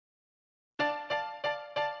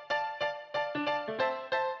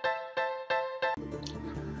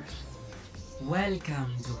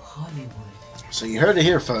Welcome to Hollywood. So you heard it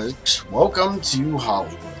here, folks. Welcome to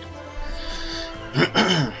Hollywood.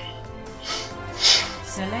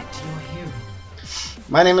 Select your hero.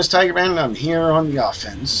 My name is Tigerman, and I'm here on the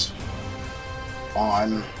offense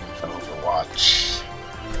on OverWatch.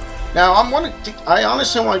 Now, I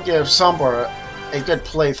honestly want to give Sombra a good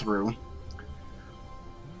playthrough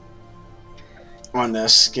on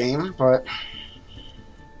this game, but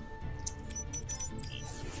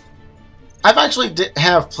I've actually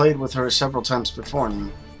have played with her several times before,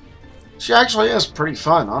 and she actually is pretty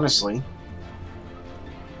fun, honestly.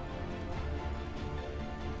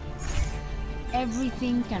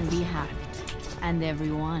 Everything can be hacked, and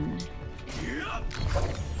everyone.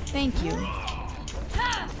 Thank you.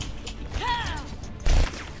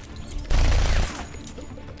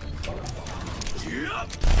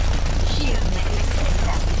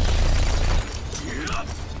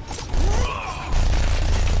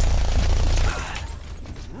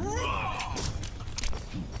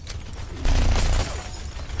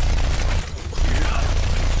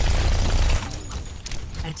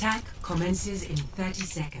 Attack commences in 30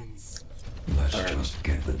 seconds. Let's just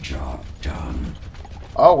get the job done.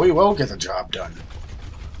 Oh, we will get the job done.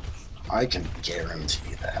 I can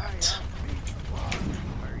guarantee that.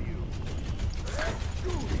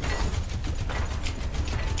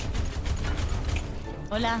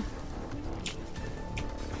 Hola.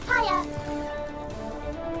 Hiya.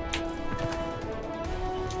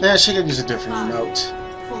 Yeah, she could use a different note.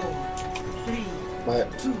 4, 3,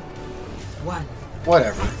 But 2, 1.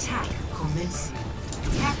 whatever. Attack commencing.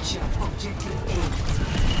 Capture objective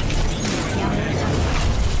A.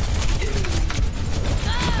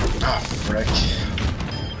 Ah, frick.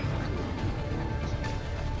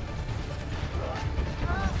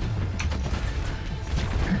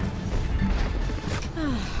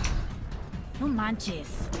 No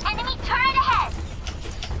manches. Enemy turret ahead.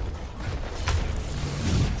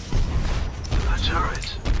 The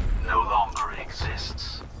turret no longer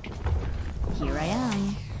exists. Here I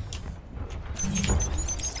am.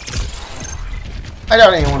 I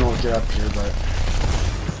doubt anyone will get up here, but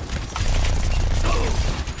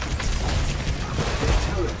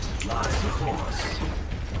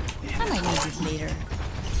I might need this later.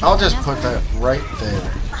 I'll just put that right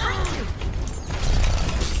there.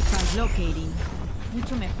 Translocating.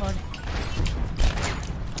 Mucho mejor.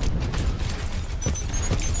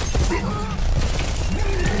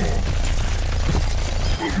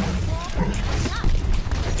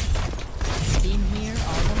 Been here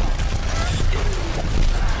all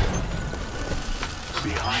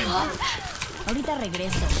along. Ahorita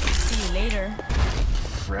regreso. See you later.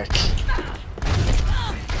 Frick.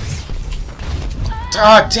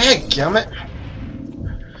 Ah, dadgummit!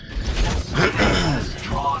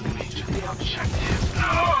 Drawn me to the objective.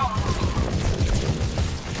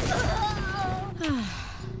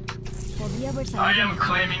 Podía haber I salido am mejor.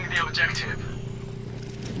 claiming the objective.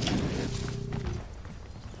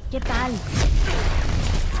 ¿Qué tal?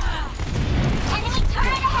 Enemy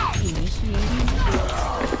turret ahead.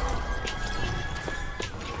 Initiating.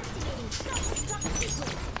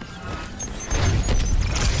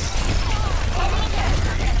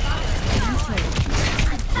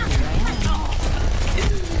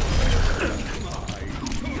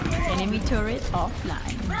 Enemy turret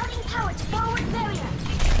offline. Routing turret forward barrier.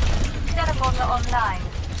 Teleporter online.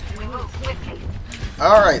 We move quickly.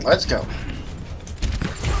 Alright, let's go.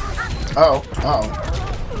 Uh-oh, uh-oh.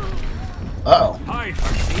 Uh-oh.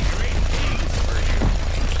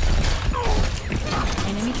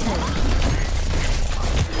 Enemy turret.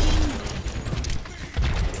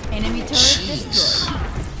 Enemy turret Jeez. destroyed.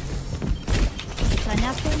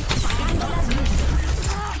 Extrañaste.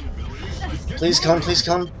 Please come, please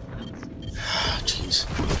come. Jeez.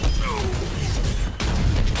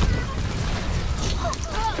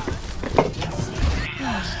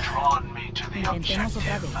 Drawn me to the Intentemos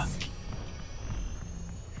otra objective. vez.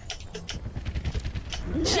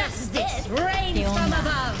 Justice reigns ¿Qué from onda?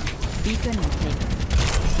 above. Beacon in place.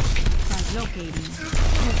 Translocating.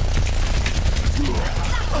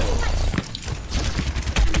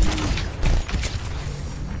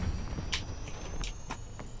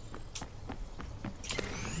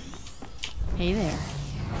 Hey there.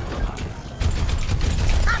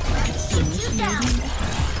 Initiating.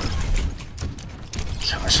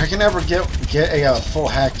 Gosh, I can never get a full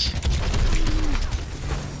hack.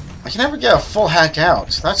 I can never get a full hack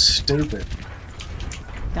out. That's stupid.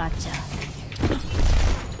 Gotcha.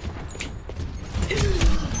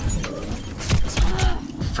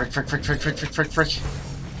 Frick, frick, frick, frick, frick, frick, frick, frick.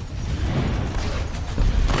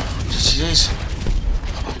 Jeez.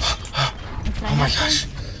 Oh my gosh.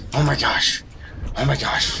 Oh my gosh. Oh my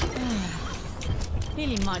gosh.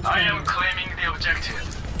 Feeling much I am better. claiming the objective.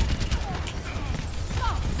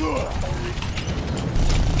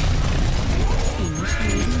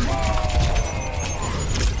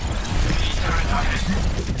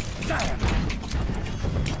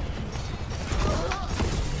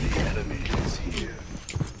 The enemy is here.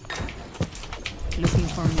 Looking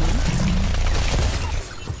for me?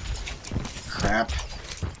 Crap.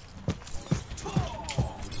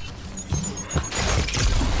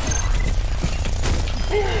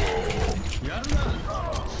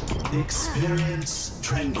 Experience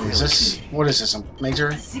tranquility. Is this? What is this? A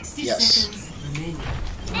major? 60 Yes. seconds remaining.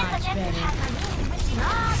 Much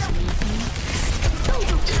better.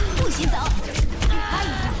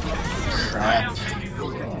 Crap.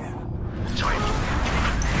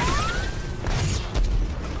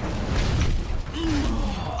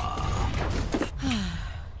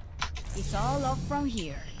 It's all up from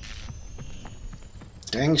here.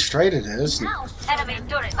 Dang straight it is. Enemy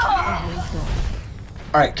turret.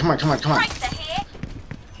 Alright, come on, come on, come on. Right here.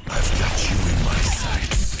 I've got you in my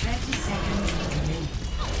sights. 30 seconds remaining.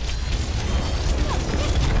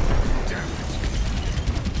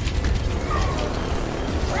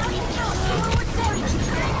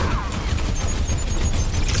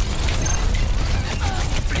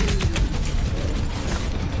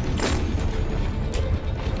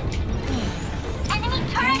 Enemy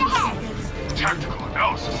turret ahead. Tactical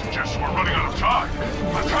analysis suggests we're running out of time.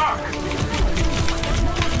 Attack!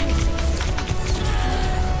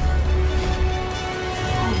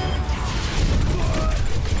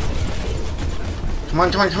 Come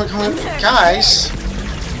on, come on, come on, come on. Guys!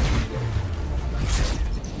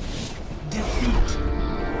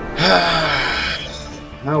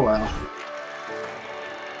 Oh well.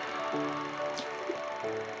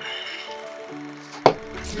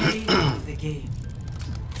 Play of the game.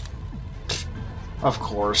 Of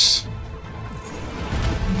course.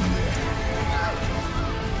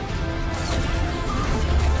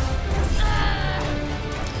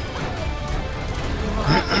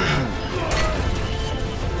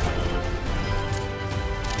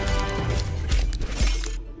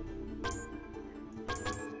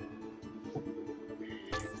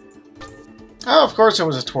 Oh, of course it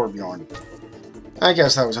was a Torbjorn. I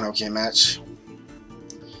guess that was an okay match.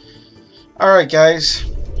 Alright, guys.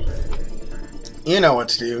 You know what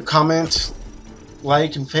to do. Comment,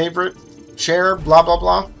 like, and favorite, share, blah, blah,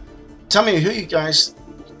 blah. Tell me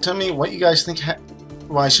what you guys think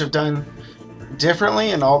I should have done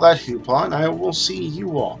differently and all that hoopla, and I will see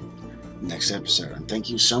you all next episode. And thank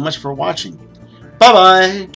you so much for watching. Bye-bye!